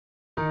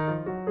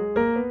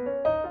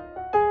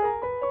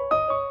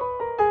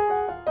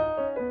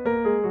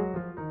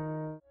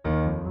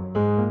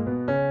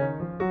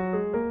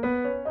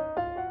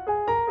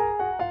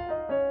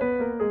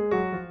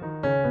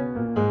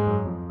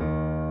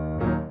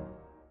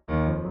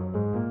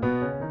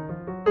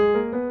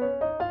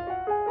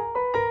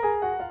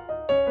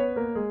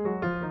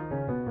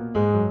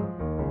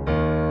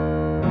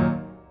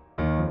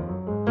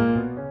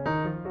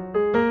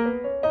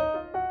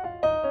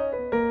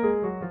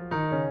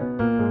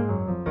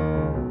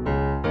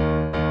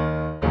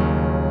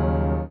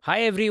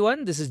Hi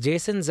everyone, this is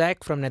Jason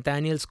Zach from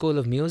Nathaniel School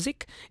of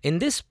Music. In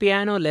this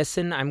piano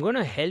lesson, I'm going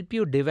to help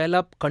you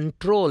develop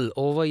control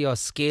over your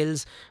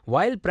scales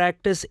while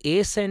practice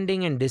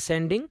ascending and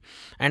descending,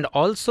 and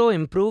also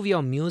improve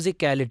your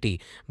musicality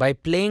by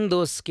playing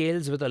those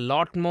scales with a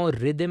lot more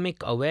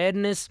rhythmic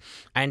awareness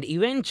and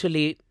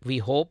eventually, we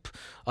hope,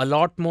 a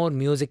lot more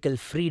musical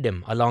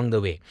freedom along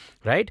the way,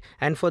 right?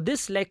 And for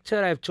this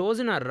lecture, I've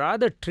chosen a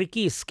rather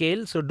tricky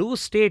scale, so do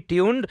stay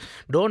tuned.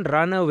 Don't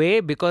run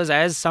away because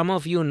as some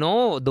of you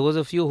know, those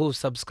of you who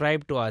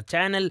subscribe to our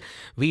channel,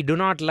 we do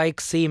not like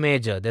C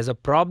major. There's a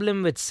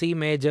problem with C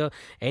major.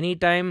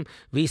 Anytime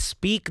we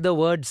speak the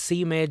word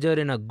C major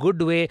in a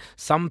good way,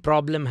 some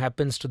problem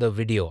happens to the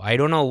video. I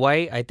don't know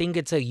why. I think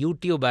it's a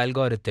YouTube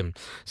algorithm.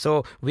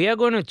 So we are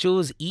going to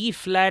choose E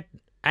flat,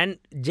 and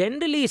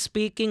generally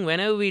speaking,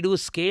 whenever we do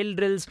scale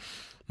drills,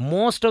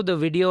 most of the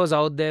videos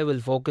out there will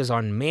focus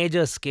on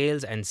major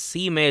scales and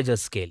C major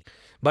scale.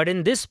 But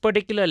in this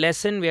particular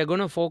lesson, we are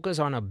going to focus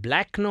on a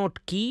black note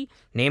key,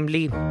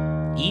 namely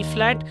E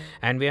flat,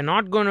 and we are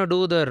not going to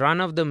do the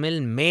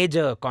run-of-the-mill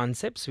major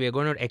concepts. We are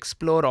going to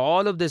explore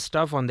all of this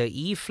stuff on the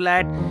E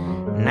flat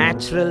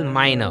natural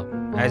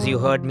minor, as you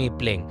heard me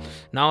playing.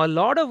 Now, a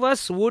lot of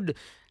us would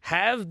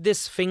have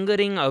this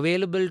fingering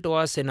available to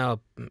us in a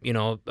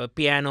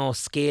piano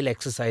scale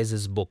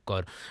exercises book,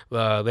 or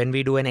when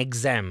we do an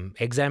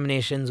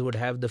examinations would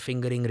have the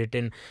fingering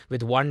written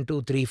with 1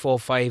 2 3 4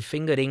 5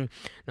 fingering.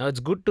 Now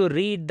it's good to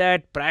read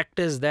that,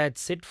 practice that,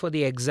 sit for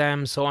the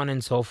exam, so on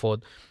and so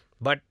forth.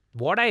 But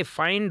what I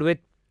find with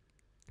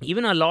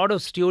even a lot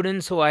of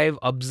students who I've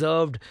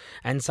observed,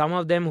 and some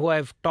of them who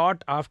I've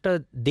taught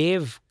after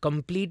they've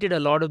completed a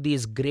lot of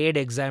these grade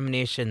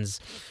examinations,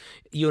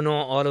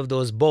 all of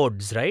those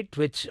boards, right,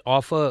 which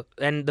offer,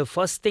 and the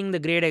first thing the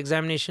grade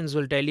examinations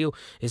will tell you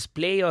is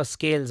play your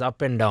scales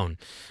up and down.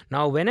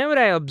 Now, whenever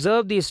I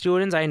observe these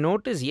students, I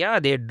notice, yeah,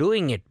 they're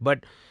doing it,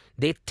 but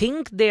they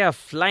think they are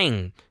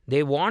flying.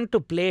 They want to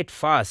play it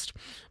fast,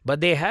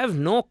 but they have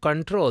no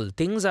control.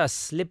 Things are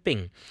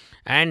slipping,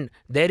 and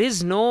there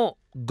is no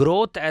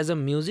growth as a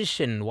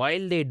musician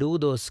while they do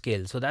those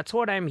scales. So that's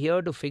what I'm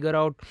here to figure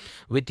out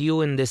with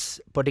you in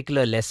this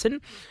particular lesson.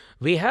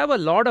 We have a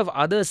lot of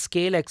other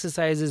scale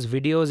exercises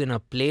videos in a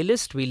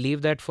playlist. We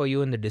leave that for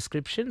you in the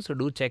description, so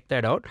do check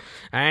that out.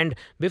 And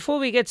before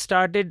we get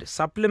started,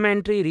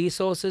 supplementary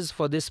resources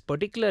for this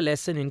particular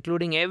lesson,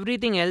 including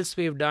everything else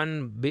we've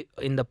done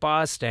in the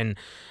past and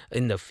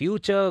in the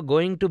future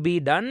going to be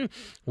done,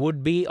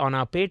 would be on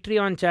our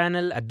Patreon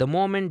channel at the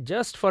moment,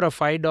 just for a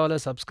 $5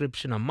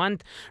 subscription a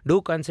month.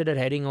 Do consider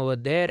heading over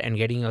there and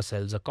getting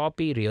yourselves a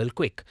copy real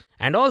quick.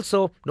 And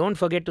also, don't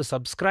forget to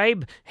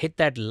subscribe, hit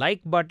that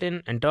like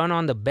button, and turn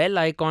on the bell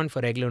icon for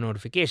regular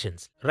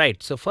notifications.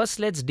 Right, so first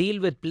let's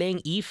deal with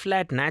playing E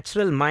flat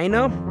natural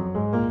minor,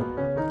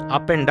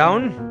 up and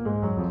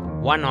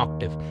down, 1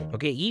 octave.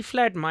 Okay, E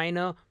flat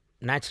minor,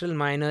 natural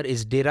minor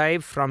is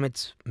derived from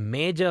its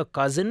major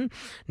cousin,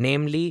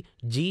 namely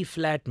G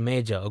flat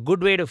major. A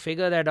good way to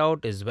figure that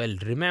out is, well,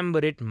 remember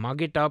it,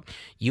 mug it up,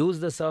 use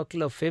the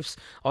circle of fifths,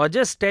 or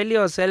just tell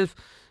yourself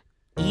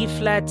E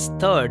flat's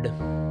third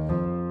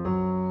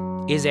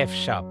is F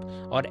sharp,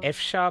 or F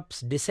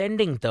sharp's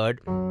descending third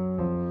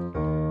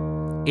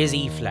is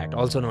E flat,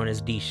 also known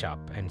as D sharp,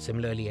 and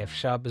similarly F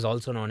sharp is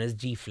also known as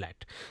G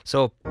flat.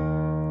 So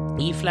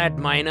E flat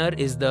minor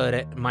is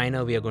the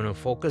minor we are going to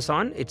focus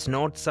on. Its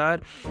notes are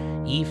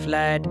E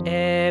flat,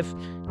 F,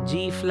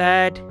 G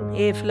flat,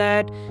 A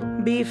flat,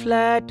 B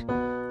flat,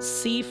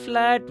 C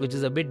flat, which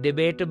is a bit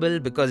debatable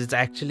because it's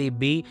actually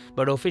B,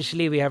 but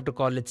officially we have to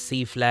call it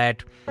C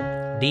flat,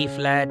 D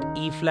flat,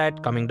 E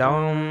flat coming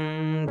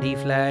down, D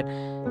flat,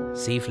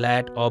 C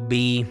flat, or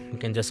B, you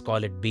can just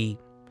call it B,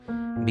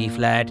 B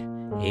flat,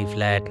 A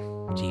flat,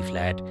 G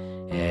flat,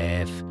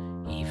 F,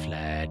 E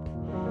flat.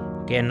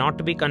 Okay, and not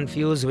to be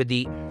confused with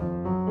the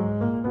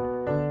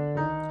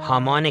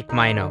harmonic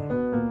minor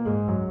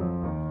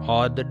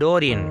or the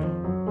Dorian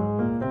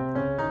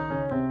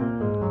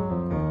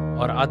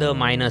or other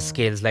minor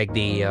scales like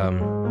the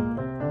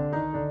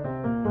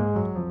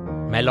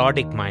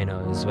melodic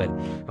minor as well.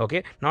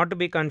 Okay, not to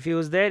be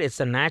confused there. It's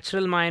the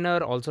natural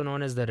minor, also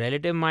known as the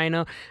relative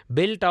minor,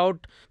 built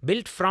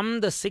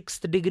from the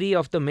 6th degree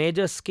of the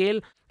major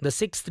scale. The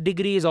 6th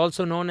degree is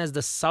also known as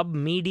the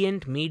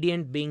sub-mediant,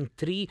 mediant being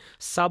 3.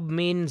 Sub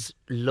means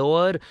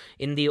lower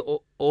in the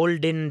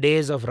olden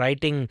days of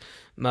writing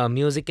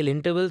musical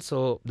intervals.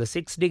 So the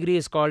 6th degree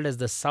is called as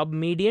the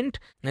sub-mediant.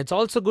 It's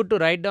also good to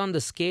write down the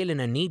scale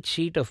in a neat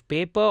sheet of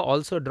paper.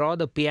 Also draw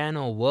the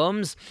piano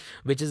worms,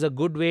 which is a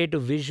good way to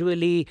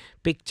visually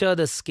picture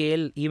the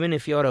scale even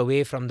if you're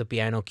away from the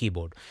piano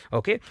keyboard.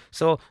 Okay,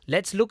 so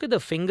let's look at the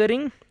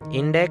fingering.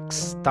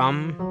 Index,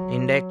 thumb,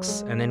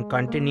 index, and then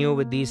continue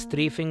with these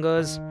 3 fingers.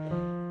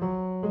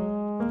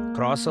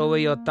 Cross over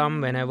your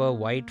thumb whenever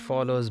white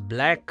follows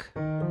black,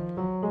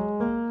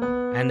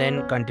 and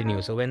then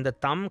continue. So when the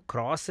thumb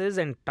crosses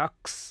and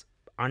tucks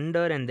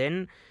under and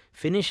then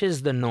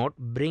finishes the note,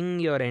 bring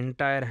your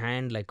entire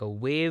hand like a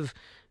wave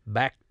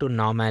back to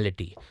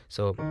normality.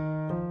 So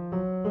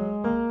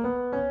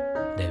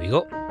There we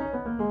go.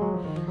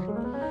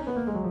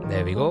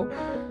 There we go.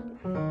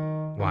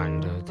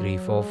 1, 2, 3,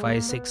 4,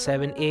 5, 6,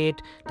 7,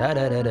 8. Da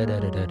da da da da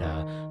da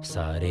da.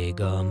 Sa re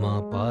ga ma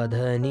pa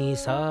dha ni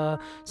sa.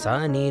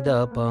 Sa ni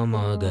da pa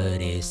ma ga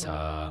re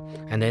sa.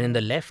 And then in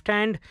the left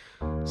hand,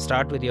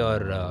 start with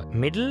your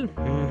middle.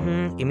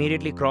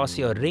 Immediately cross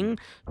your ring.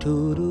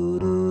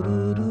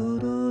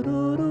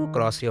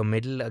 Cross your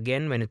middle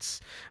again when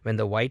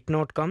the white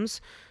note comes.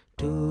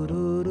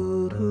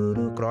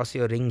 Cross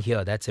your ring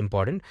here, that's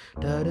important.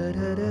 Right?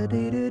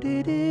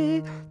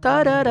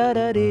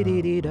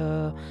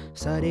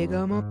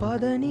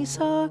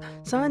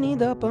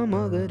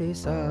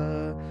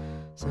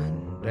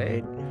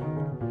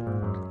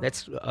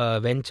 Let's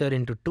venture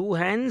into two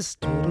hands.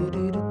 3, 4,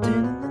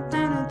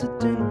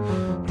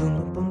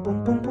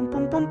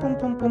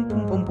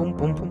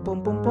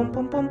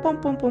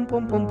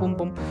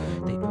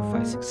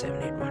 5, 6,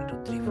 7, 8, 1,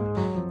 2, 3, 4.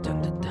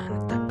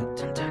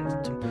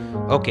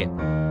 Okay,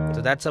 so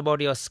that's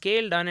about your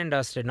scale done and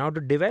dusted. Now to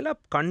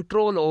develop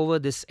control over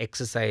this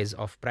exercise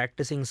of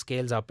practicing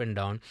scales up and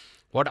down,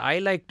 what I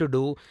like to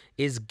do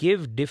is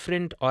give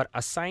different or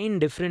assign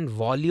different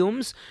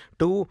volumes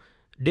to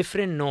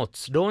different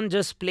notes. Don't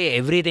just play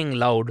everything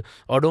loud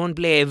or don't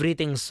play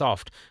everything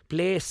soft.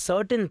 Play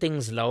certain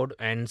things loud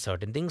and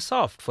certain things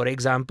soft. For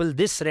example,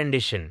 this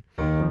rendition.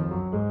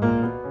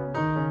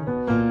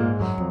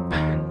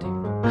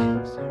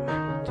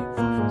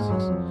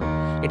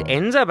 It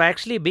ends up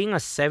actually being a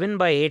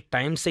 7/8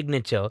 time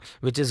signature,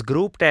 which is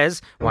grouped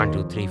as 1,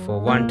 2, 3, 4,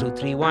 1, 2,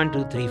 3, 1,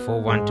 2, 3,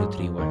 4, 1, 2,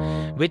 3,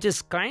 1, which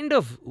is kind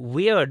of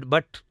weird,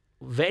 but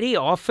very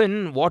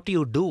often what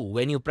you do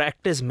when you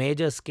practice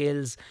major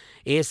scales,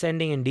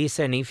 ascending and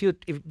descending, if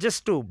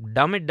just to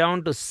dumb it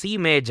down to C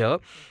major,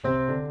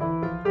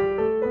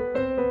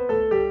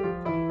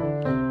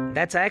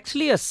 that's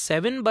actually a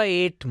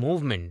 7/8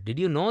 movement. Did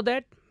you know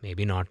that?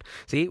 Maybe not.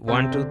 See,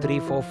 1, 2, 3,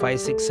 4, 5,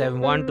 6,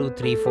 7, 1, 2,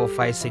 3, 4,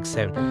 5, 6,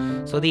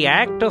 7. So the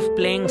act of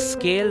playing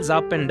scales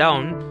up and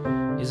down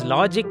is,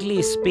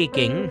 logically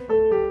speaking,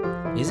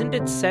 isn't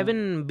it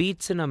 7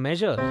 beats in a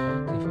measure?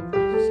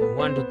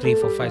 1, 2, 3,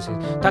 4, 5, 6.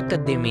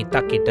 Takadimi,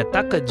 takita,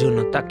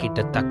 takajunu,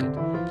 takita, takat.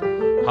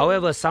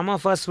 However, some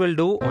of us will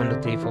do 1, 2,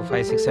 3, 4,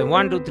 5, 6, 7,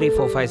 1, 2, 3,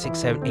 4, 5, 6,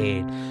 7,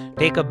 8.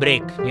 Take a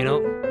break, 1,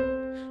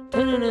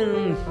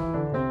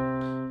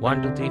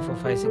 2, 3, 4,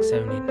 5, 6,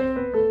 7, 8.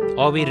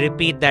 Or we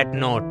repeat that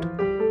note,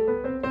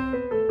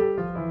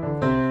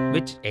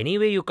 which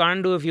anyway you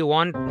can't do if you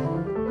want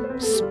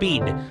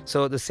speed.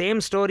 So the same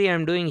story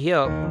I'm doing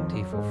here,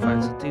 3, 4,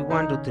 5, 6, 3,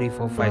 1, 2, 3,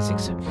 4, 5,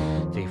 6, 7,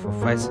 3, 4,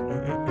 5, 6,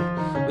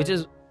 which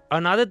is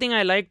another thing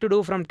I like to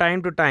do from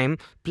time to time.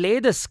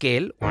 Play the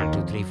scale 1,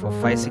 2, 3, 4,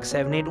 5, 6,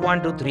 7, 8,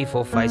 1, 2, 3,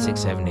 4, 5, 6,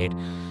 7, 8.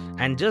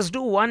 And just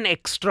do one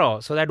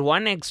extra, so that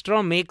one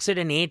extra makes it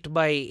an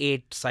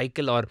 8/8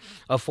 cycle, or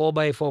a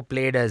 4/4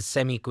 played as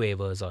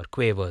semi-quavers or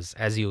quavers,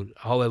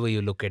 however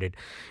you look at it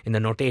in the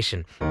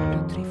notation. 1,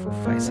 2, 3, 4,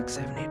 5, 6,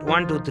 7, 8.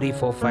 1, 2, 3,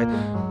 4, 5.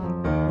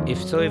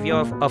 If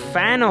you're a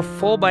fan of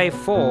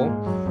 4/4,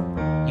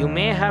 you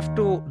may have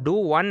to do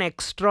one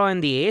extra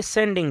in the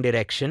ascending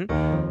direction.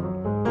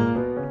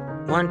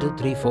 1, 2,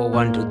 3, 4,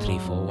 1, 2, 3,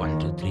 4, 1,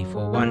 2, 3,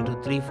 4, 1, 2,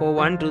 3, 4,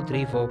 1, 2,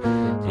 3, 4,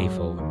 3,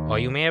 4. Or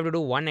you may have to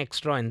do one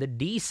extra in the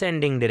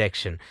descending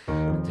direction.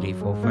 3,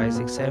 4, 5,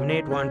 6, 7,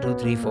 8, 1, 2,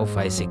 3, 4,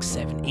 5, 6,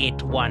 7,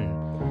 8, 1.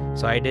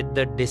 So I did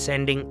the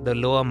descending, the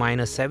lower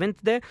minor 7th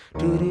there.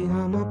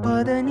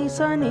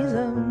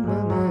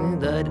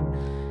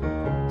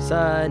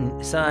 Sa,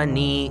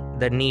 ni,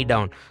 the knee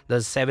down,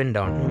 the 7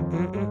 down.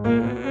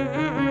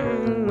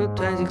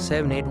 6,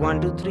 7, 8,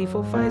 1, 2, 3,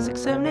 4, 5,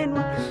 6, 7, 8,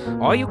 1.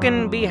 Or you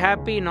can be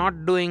happy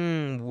not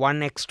doing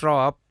one extra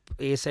up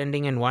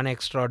ascending and one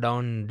extra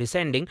down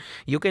descending.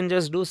 You can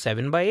just do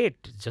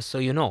 7/8, just so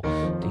you know.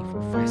 3,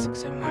 4, 5, 6,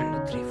 7, 1,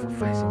 2, 3, 4,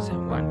 5, 6,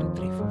 7, 1, 2,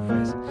 3, 4,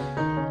 5, 6.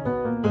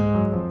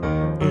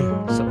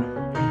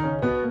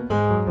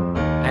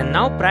 And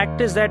now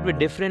practice that with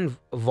different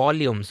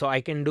volumes. So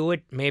I can do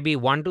it maybe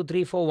 1, 2,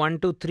 3, 4, 1,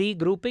 2, 3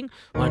 grouping.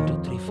 1, 2,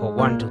 3, 4,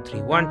 1, 2,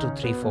 3, 1, 2,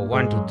 3, 4,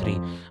 1, 2, 3.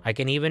 I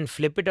can even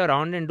flip it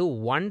around and do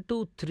 1,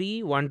 2,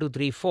 3, 1, 2,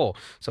 3, 4.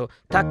 So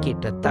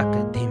takita,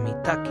 takademi,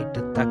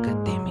 takita,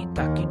 takademi,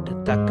 takita,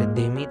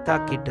 takademi,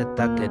 takita,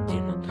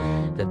 takademi.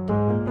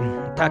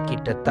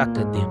 Takita,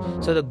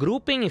 takademi. So the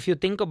grouping, if you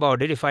think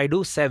about it, if I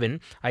do 7,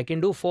 I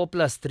can do 4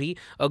 plus 3.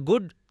 A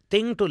good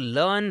thing to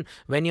learn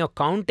when you're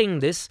counting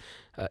this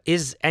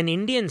is an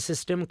Indian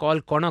system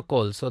called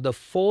Konnakol. So the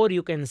 4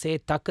 you can say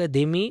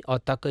takadimi or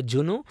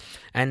takajunu,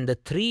 and the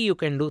 3 you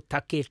can do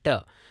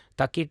takita.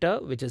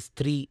 Takita, which is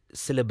 3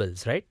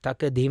 syllables, right?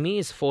 Takadimi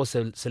is 4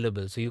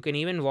 syllables. So you can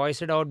even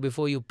voice it out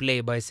before you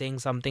play by saying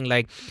something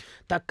like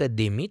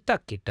takadimi,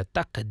 takita,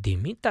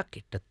 takadimi,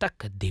 takita,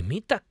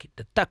 takadimi,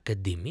 takita,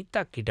 takadimi,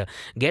 takita.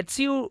 Gets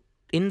you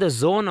in the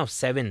zone of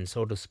 7,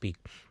 so to speak.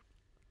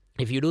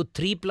 If you do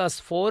 3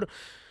 plus 4,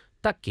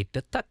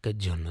 takita,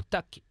 takajunu,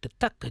 takita,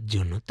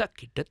 takajunu,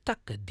 takita,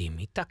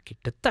 takadimi,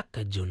 takita,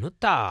 takajunu,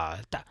 ta.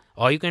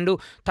 Or you can do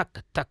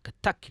taka, taka,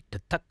 takita,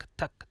 taka,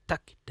 taka,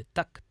 takita,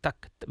 taka,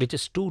 taka. which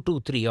is 2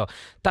 2 3, or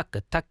tak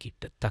tak it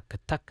tak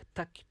tak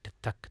tak it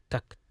tak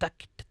tak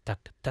tak it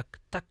tak tak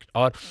tak,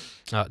 or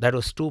that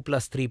was 2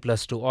 plus 3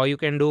 plus 2, or you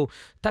can do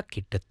tak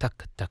it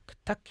tak tak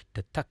tak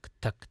it tak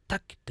tak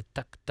tak it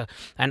tak tak.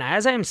 And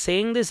as I'm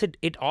saying this,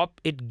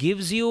 it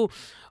gives you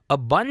a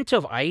bunch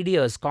of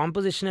ideas,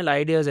 compositional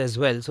ideas as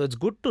well. So it's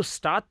good to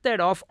start that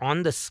off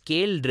on the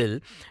scale drill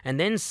and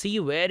then see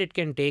where it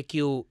can take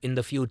you in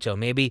the future,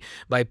 maybe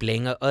by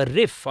playing a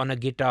riff on a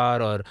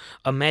guitar or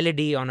a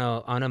melody on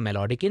a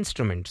melodic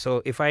instrument.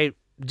 So if I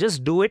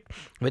just do it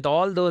with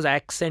all those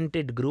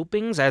accented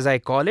groupings, as I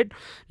call it,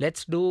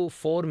 let's do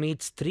 4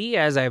 meets 3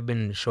 as I've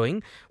been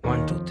showing.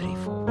 1 2 3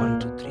 4, 1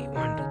 2 3,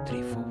 1 2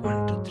 3 4,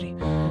 1 2 3.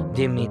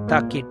 Dimi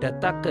takita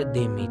tak,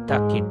 dimi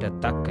takita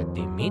tak,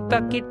 dimi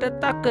takita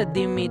tak,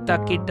 dimi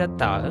takita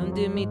ta,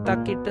 dimi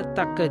takita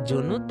tak,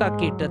 junu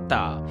takita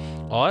ta,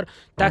 or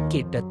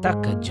takita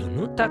tak,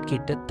 junu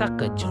takita tak,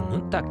 junu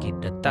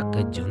takita tak,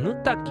 junu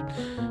takita.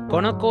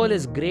 Konnakol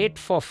is great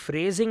for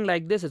phrasing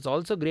like this. It's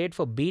also great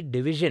for beat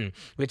division,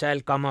 which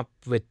I'll come up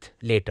with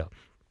later.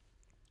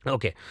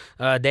 Okay,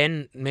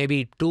 then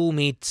maybe 2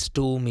 meets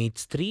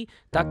 3,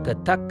 taka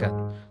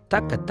taka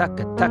taka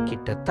taka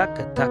takita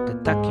taka taka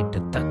takita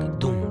taka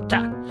dum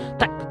tak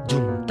tak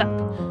dum tak.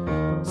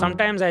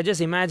 Sometimes I just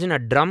imagine a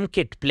drum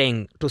kit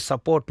playing to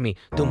support me.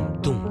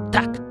 Dum dum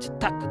tak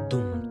tak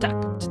dum tak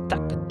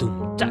tak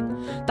dum tak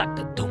tak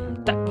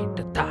dum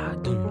takita ta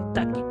dum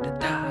takita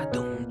ta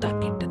dum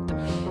takita ta.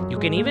 You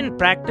can even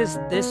practice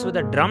this with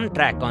a drum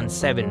track on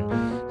 7.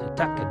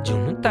 Taka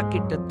jum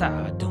takita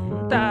ta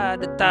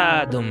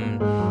dum.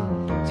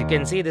 So you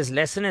can see this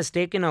lesson has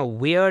taken a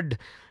weird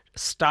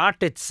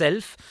start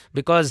itself,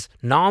 because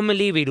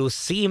normally we do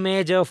C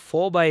major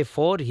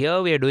 4/4.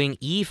 Here we are doing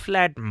E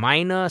flat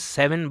minor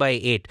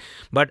 7/8.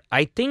 But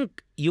I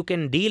think you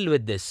can deal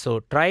with this.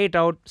 So try it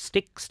out.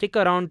 Stick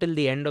around till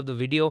the end of the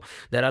video.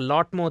 There are a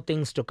lot more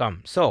things to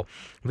come. So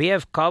we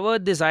have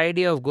covered this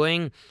idea of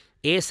going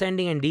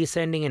ascending and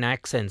descending in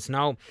accents.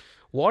 Now,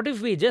 what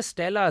if we just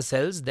tell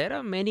ourselves there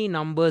are many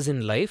numbers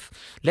in life?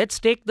 Let's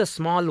take the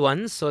small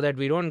ones so that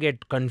we don't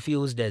get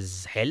confused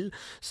as hell.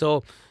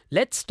 So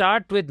let's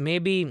start with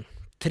maybe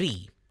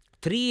 3.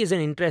 3 is an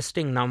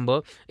interesting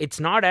number. It's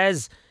not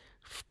as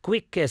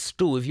quick as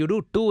 2. If you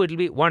do 2, it'll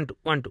be 1 2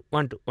 1 2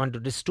 1 2 1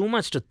 2. It's too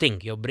much to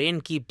think. Your brain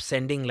keeps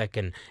sending like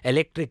an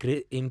electric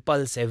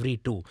impulse every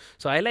 2.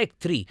 So I like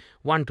 3.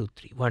 1 2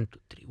 3 1 2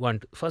 3 1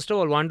 2. First of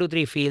all, 1 2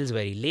 3 feels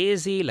very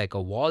lazy, like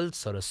a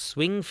waltz or a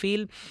swing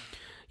feel.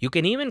 You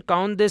can even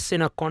count this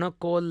in a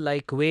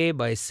Konnakol-like way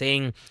by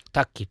saying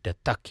takita,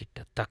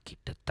 takita,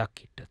 takita,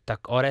 takita,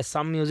 tak. Or as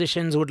some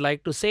musicians would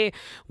like to say,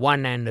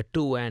 1 and a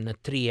 2 and a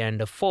 3 and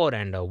a 4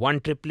 and a 1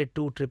 triplet,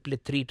 2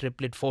 triplet, 3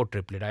 triplet, 4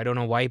 triplet. I don't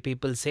know why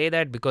people say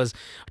that, because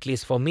at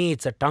least for me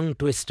it's a tongue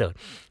twister.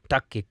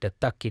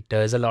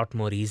 Takita is a lot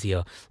more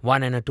easier.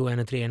 1 and a 2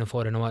 and a 3 and a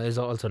 4 and a 1 is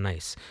also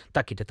nice.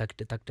 Takita,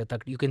 takita, takita,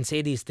 takita. You can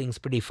say these things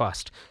pretty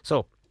fast.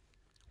 So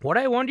what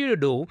I want you to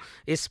do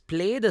is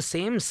play the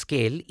same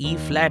scale, E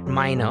flat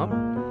minor,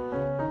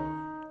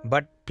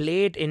 but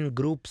play it in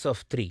groups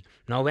of 3.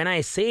 Now, when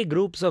I say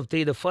groups of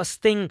 3, the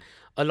first thing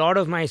a lot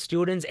of my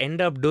students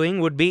end up doing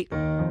would be,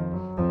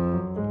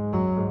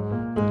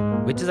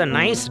 which is a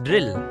nice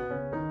drill.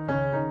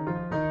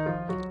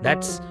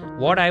 That's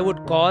what I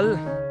would call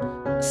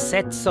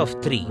sets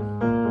of 3.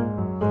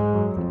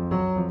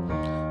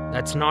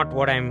 That's not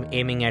what I'm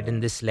aiming at in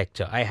this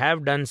lecture. I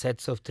have done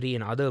sets of 3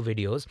 in other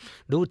videos.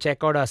 Do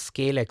check out our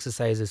scale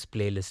exercises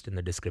playlist in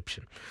the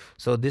description.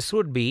 So this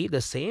would be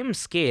the same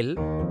scale,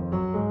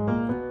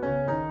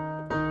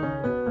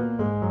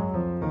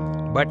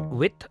 but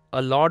with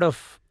a lot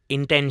of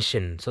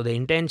intention. So the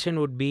intention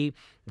would be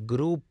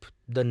group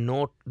the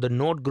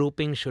note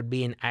grouping should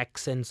be in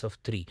accents of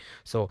 3.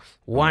 So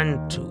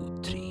 1 2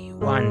 3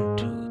 1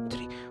 2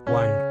 3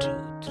 1 2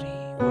 3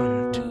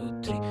 1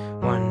 2 3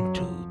 1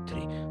 2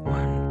 3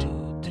 1 2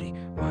 3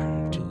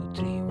 1 2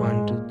 3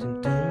 1 2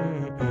 3.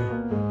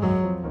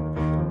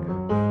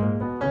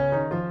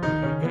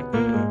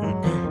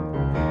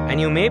 And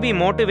you may be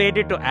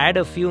motivated to add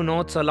a few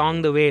notes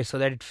along the way so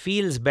that it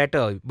feels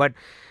better. But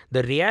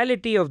the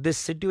reality of this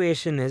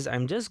situation is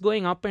I'm just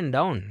going up and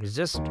down. It's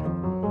just...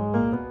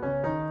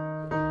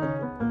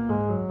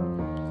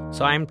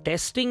 So I'm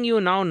testing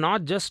you now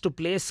not just to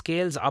play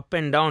scales up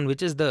and down,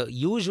 which is the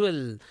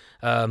usual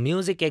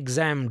music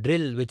exam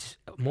drill which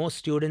most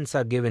students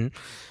are given,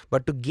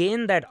 but to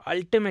gain that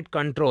ultimate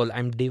control,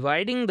 I'm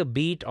dividing the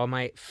beat, or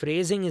my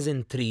phrasing is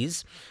in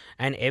 3s,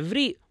 and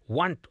every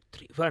 1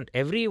 2 3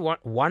 every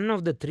one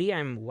of the 3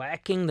 I'm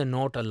whacking the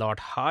note a lot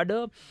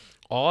harder,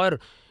 or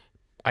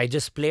I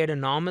just played a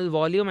normal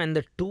volume, and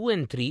the 2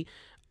 and 3,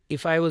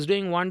 if I was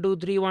doing 1 2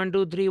 3 1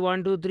 2 3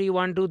 1 2 3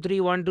 1 2 3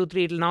 1 2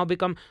 3, it will now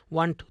become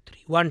 1 2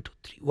 3 1 2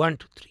 3 1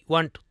 2 3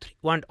 1 2 3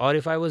 1. Or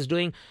if I was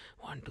doing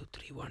 1 2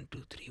 3 1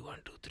 2 3 1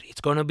 2 3, it's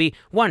going to be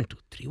 1 2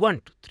 3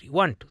 1 2 3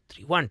 1 2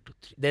 3 1 2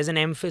 3. There's an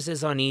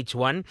emphasis on each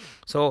one.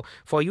 So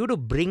for you to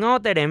bring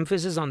out that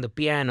emphasis on the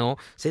piano,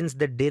 since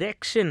the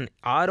direction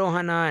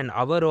Arohana and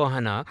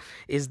Avarohana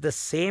is the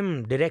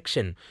same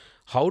direction,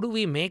 how do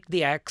we make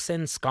the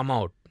accents come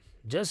out?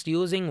 Just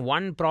using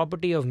one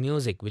property of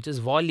music, which is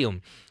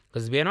volume.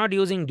 Because we are not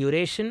using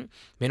duration,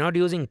 we are not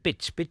using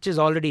pitch. Pitch is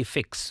already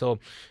fixed. So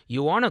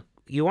you want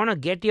to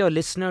get your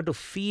listener to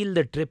feel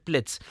the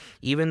triplets,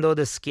 even though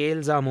the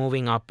scales are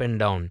moving up and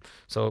down.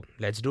 So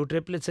let's do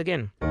triplets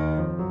again.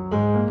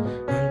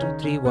 1, 2,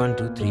 3, 1,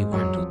 2, 3,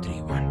 1, 2,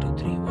 3, 1, 2,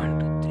 3, 1,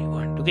 2, 3,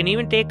 1. You can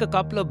even take a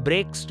couple of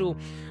breaks to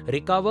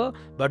recover,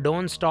 but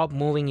don't stop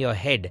moving your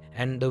head.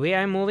 And the way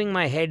I'm moving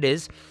my head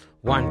is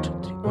 1, 2,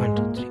 3, 1,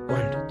 2, 3,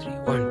 1, 2, 3,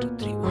 1, 2,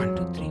 3, 1,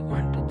 2, 3,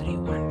 1, 2, 3,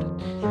 1, 2,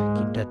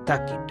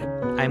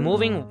 3. I'm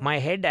moving my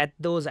head at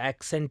those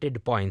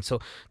accented points. So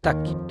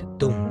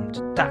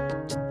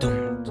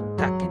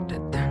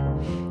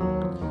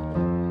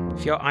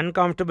if you're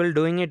uncomfortable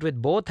doing it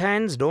with both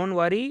hands, don't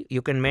worry.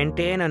 You can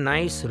maintain a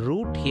nice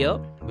root here,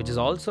 which is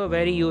also a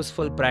very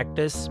useful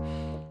practice.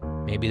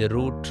 Maybe the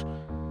root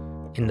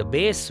in the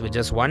bass with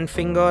just one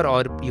finger,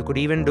 or you could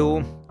even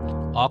do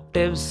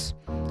octaves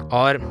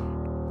or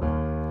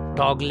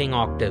toggling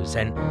octaves.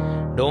 And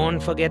don't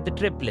forget the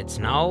triplets.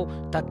 Now,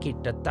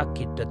 takita,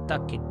 takita,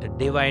 takita,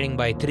 dividing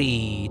by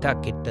 3,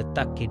 takita,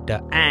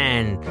 takita,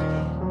 and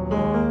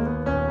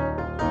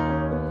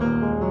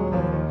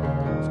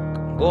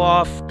go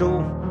off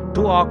to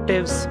 2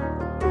 octaves.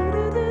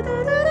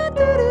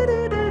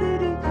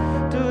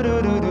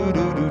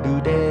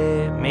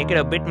 Make it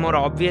a bit more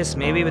obvious,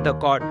 maybe with a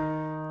chord.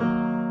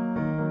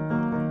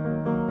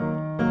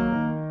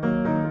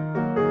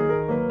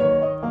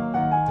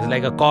 It's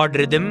like a chord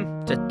rhythm.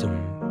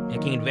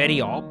 Making it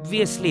very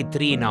obviously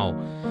 3 now.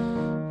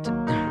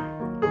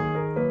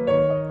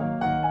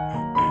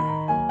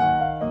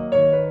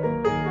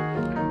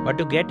 But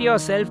to get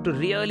yourself to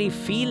really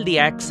feel the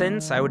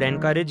accents, I would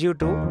encourage you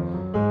to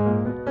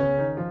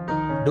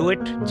do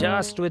it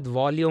just with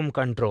volume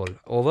control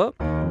over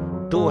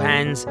 2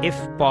 hands if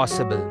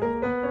possible.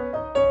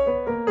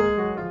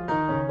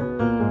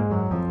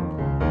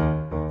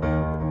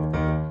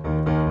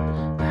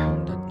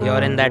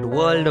 You're in that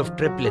world of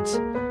triplets.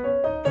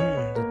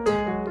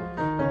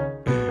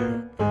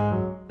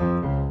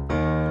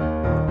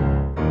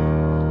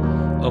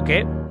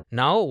 Okay,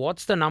 now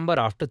what's the number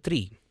after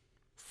 3?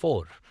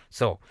 4.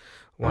 So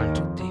 1,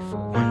 2, 3,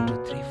 4, 1, 2,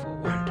 3, 4,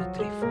 1, 2,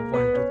 3, 4,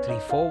 1, 2, 3,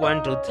 4,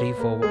 1, 2, 3,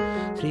 4,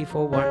 3,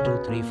 4, 1,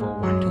 2, 3, 4,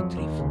 1, 2,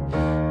 3,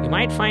 4. You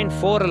might find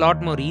 4 a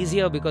lot more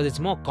easier because it's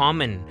more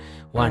common.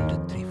 1,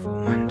 2, 3, 4,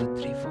 1, 2,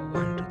 3, 4,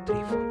 1, 2,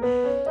 3, 4.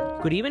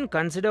 You could even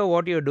consider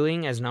what you're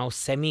doing as now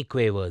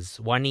semi-quavers,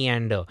 1E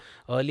and a.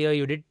 Earlier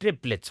you did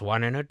triplets,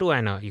 1 and a 2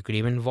 and a. You could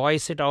even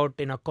voice it out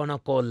in a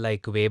Konnakol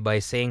like way by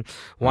saying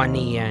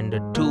 1E and a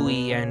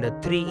 2E and a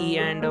 3E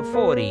and a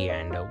 4E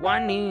and a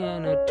 1E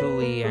and a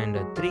 2E and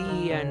a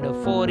 3E and a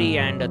 4E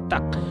and a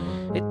tak.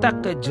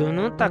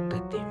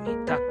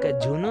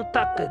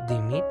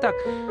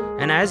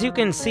 And as you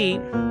can see,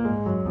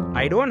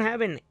 I don't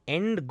have an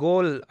end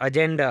goal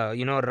agenda,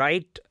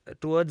 right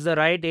towards the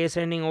right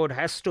ascending ode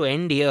has to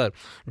end here,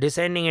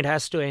 descending it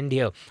has to end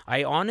here.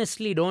 I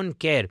honestly don't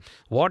care.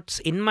 What's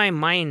in my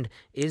mind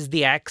is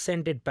the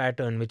accented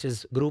pattern, which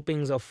is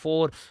groupings of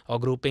 4 or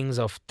groupings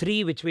of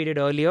 3, which we did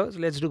earlier. So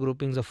let's do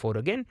groupings of 4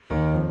 again.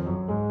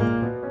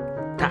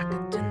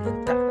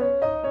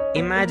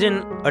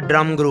 Imagine a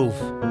drum groove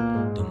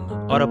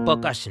or a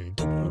percussion.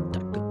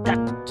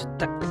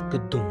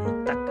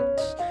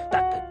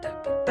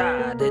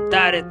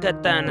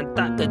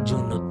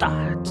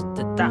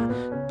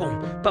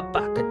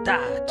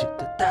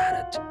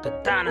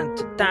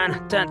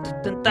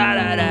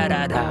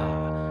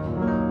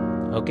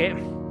 Okay,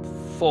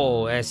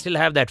 4. I still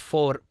have that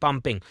 4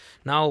 pumping.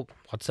 Now,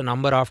 what's the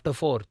number after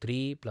 4?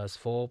 3 plus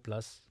 4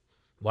 plus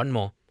 1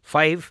 more.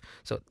 5.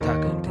 So 3,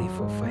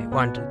 4, 5.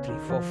 1, 2, 3,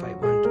 4, 5.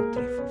 1, 2,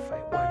 3, 4,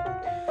 5.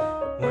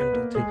 1,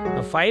 2, 3.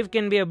 Now 5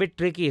 can be a bit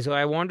tricky, so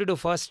I wanted to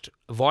first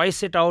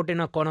voice it out in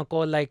a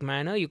Konnakol like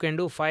manner. You can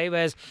do 5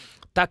 as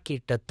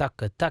takita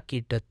taka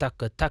takita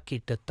taka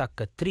takita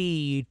taka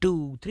 3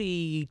 2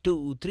 3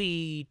 2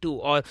 3 2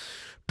 or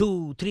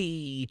 2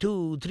 3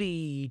 2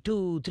 3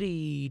 2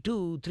 3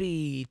 2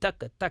 3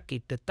 taka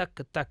takita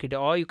taka takita,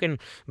 or you can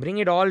bring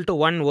it all to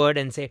one word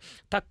and say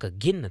taka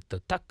ginato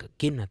taka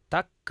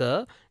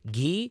ginataka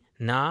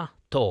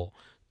ginato.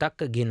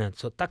 taka gina,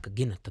 so taka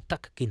ginata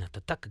taka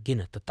ginata taka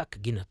ginata taka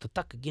ginata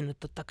taka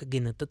ginata taka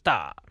ginata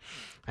ta.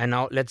 And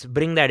now let's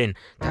bring that in.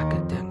 Taka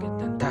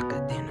ginato taka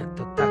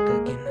ginato taka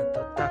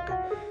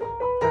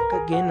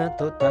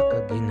ginato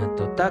taka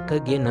ginato taka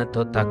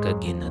ginato taka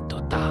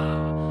ginato ta.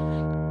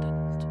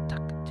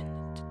 Taka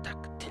ginato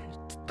taka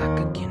ginato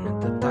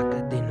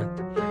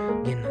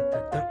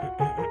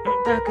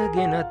taka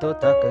ginato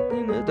taka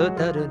ginato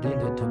taka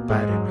ginato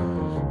para.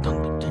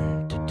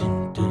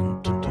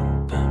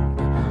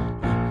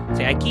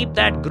 I keep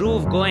that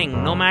groove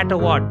going no matter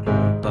what.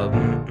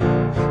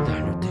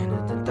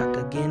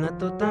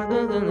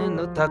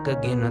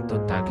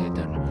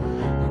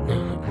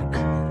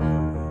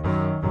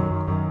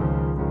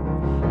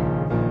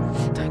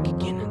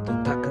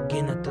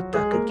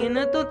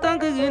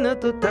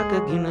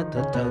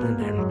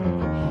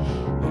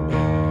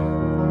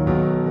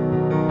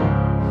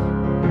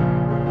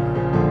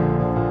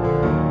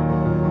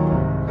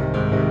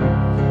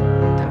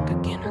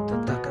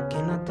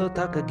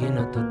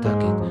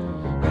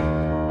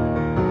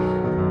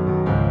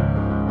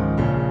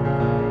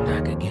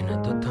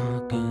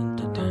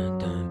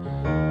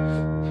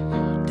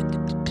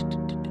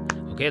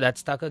 Okay,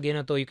 that's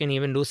takaginato. You can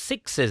even do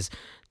sixes.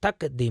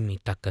 Takadimi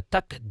taka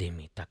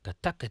takadimi taka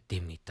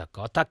takadimi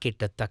taka or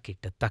takita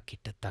takita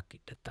takita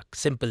takita tak.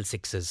 Simple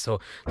sixes. So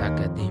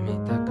takadimi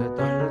taka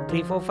 1 2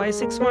 3 4 5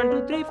 6 1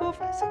 2 3 4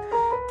 5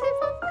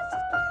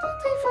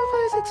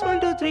 6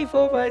 1 2 3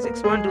 4 5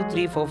 6 1 2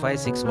 3 4 5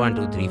 6 1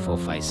 2 3 4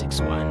 5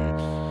 6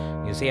 1.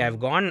 You see,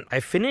 I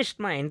finished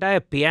my entire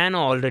piano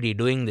already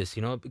doing this,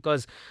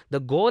 because the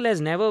goal has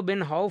never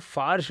been how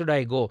far should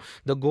I go.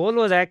 The goal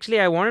was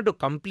actually I wanted to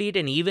complete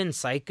an even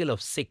cycle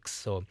of 6.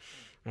 So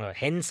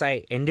hence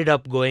I ended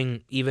up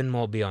going even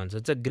more beyond. So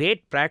it's a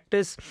great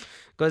practice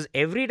because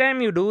every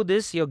time you do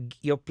this,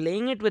 you're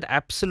playing it with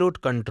absolute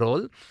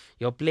control.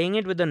 You're playing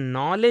it with the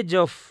knowledge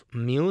of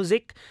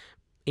music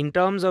in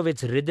terms of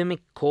its rhythmic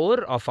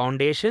core or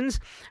foundations,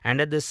 and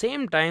at the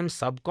same time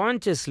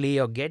subconsciously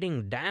you're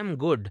getting damn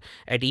good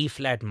at E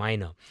flat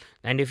minor.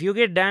 And if you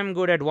get damn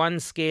good at one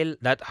scale,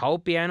 that how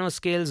piano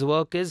scales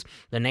work is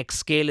the next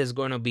scale is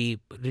going to be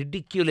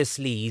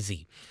ridiculously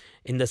easy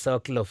in the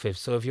circle of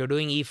fifths. So if you're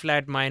doing E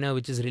flat minor,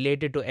 which is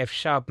related to F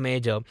sharp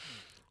major's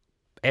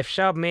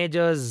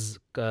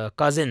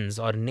cousins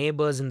or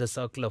neighbors in the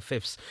circle of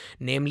fifths,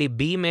 namely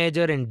B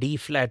major and D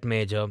flat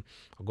major,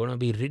 are going to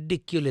be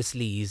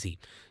ridiculously easy.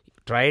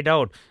 Try it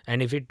out.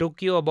 And if it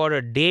took you about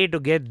a day to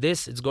get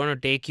this, it's going to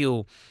take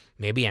you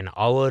maybe an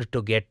hour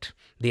to get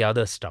the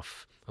other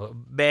stuff. A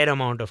bare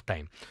amount of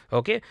time.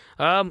 Okay.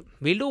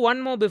 We'll do one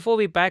more before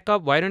we pack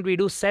up. Why don't we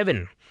do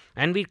 7?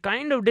 And we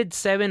kind of did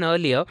 7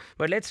 earlier,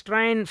 but let's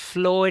try and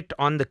flow it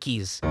on the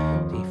keys.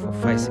 3, 4,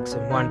 5, 6,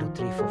 7, 1, 2,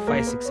 3, 4,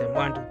 5, 6, 7,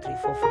 1, 2, 3,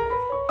 4, 5.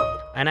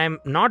 And I'm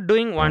not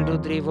doing 1, 2,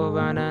 3, 4,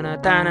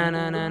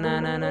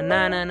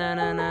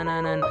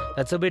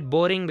 that's a bit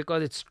boring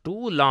because it's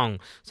too long.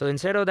 So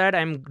instead of that,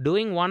 I'm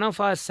doing one of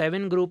our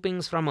 7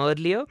 groupings from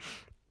earlier.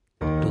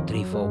 2,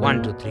 3, 4,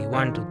 1, 2, 3,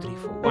 1, 2, 3,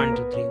 4, 1,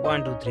 2, 3,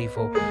 1, 2, 3,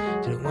 4,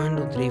 1,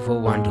 2, 3, 4,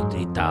 1, 2,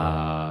 3,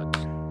 ta.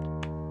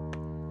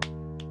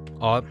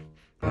 Or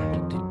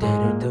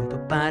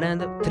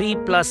 3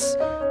 plus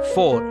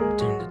 4.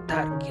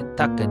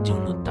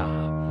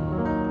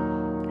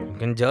 You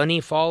can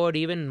journey forward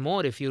even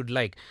more if you'd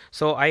like.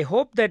 So I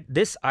hope that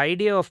this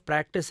idea of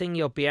practicing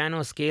your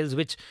piano scales,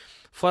 which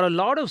for a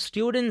lot of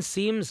students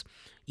seems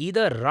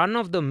either run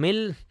of the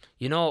mill,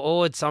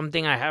 it's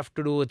something I have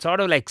to do. It's sort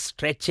of like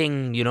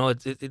stretching,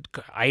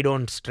 I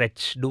don't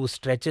do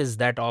stretches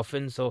that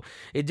often. So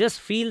it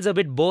just feels a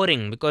bit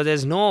boring because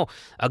there's no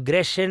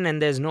aggression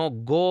and there's no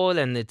goal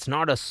and it's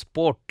not a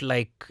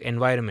sport-like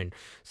environment.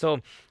 So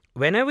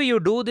whenever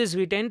you do this,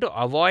 we tend to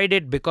avoid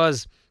it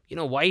because,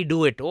 why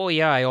do it? Oh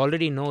yeah, I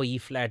already know E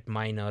flat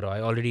minor, or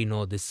I already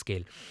know this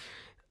scale.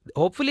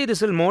 Hopefully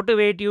this will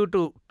motivate you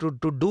to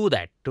do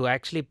that, to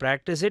actually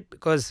practice it,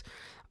 because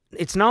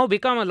it's now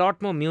become a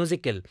lot more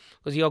musical,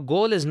 because your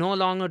goal is no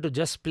longer to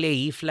just play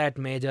E flat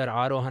major,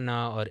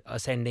 arohana or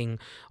ascending,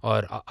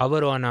 or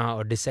avarohana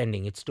or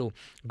descending. It's to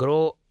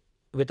grow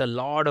with a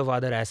lot of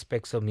other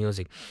aspects of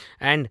music.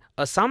 And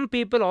some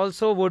people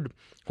also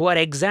who are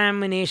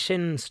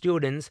examination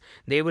students,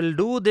 they will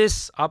do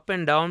this up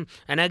and down,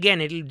 and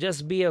again it'll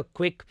just be a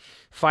quick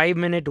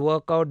 5-minute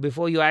workout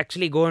before you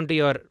actually go into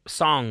your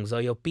songs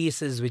or your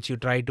pieces which you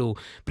try to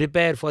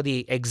prepare for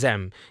the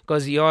exam,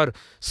 because your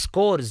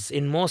scores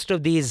in most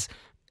of these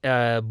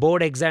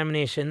board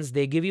examinations,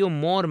 they give you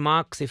more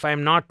marks, if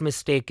I'm not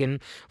mistaken,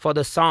 for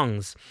the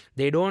songs.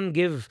 They don't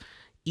give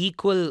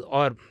equal,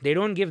 or they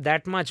don't give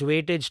that much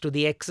weightage to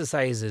the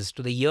exercises,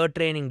 to the ear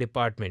training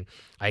department.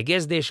 I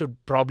guess they should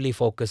probably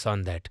focus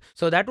on that.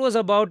 So that was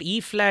about E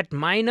flat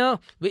minor.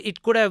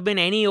 It could have been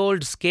any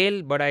old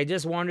scale, but I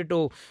just wanted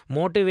to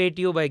motivate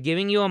you by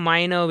giving you a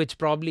minor, which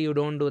probably you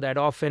don't do that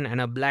often,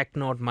 and a black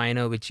note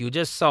minor, which you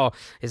just saw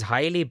is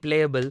highly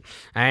playable.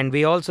 And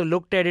we also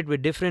looked at it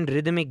with different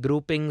rhythmic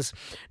groupings,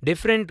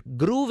 different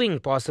grooving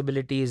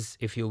possibilities,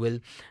 if you will.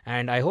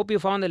 And I hope you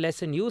found the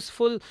lesson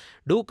useful.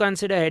 Do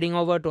consider heading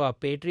over to our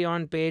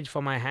Patreon page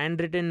for my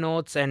handwritten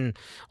notes and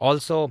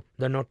also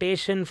the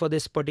notation for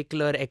this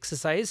particular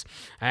exercise.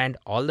 And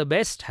all the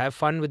best. Have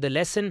fun with the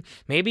lesson.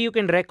 Maybe you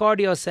can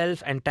record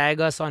yourself and tag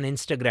us on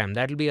Instagram.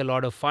 That'll be a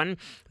lot of fun.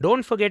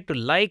 Don't forget to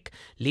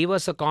leave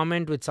us a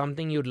comment with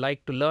something you'd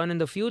like to learn in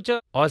the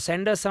future, or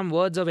send us some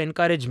words of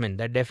encouragement.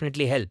 That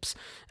definitely helps.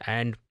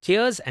 And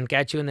cheers, and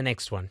catch you in the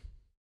next one.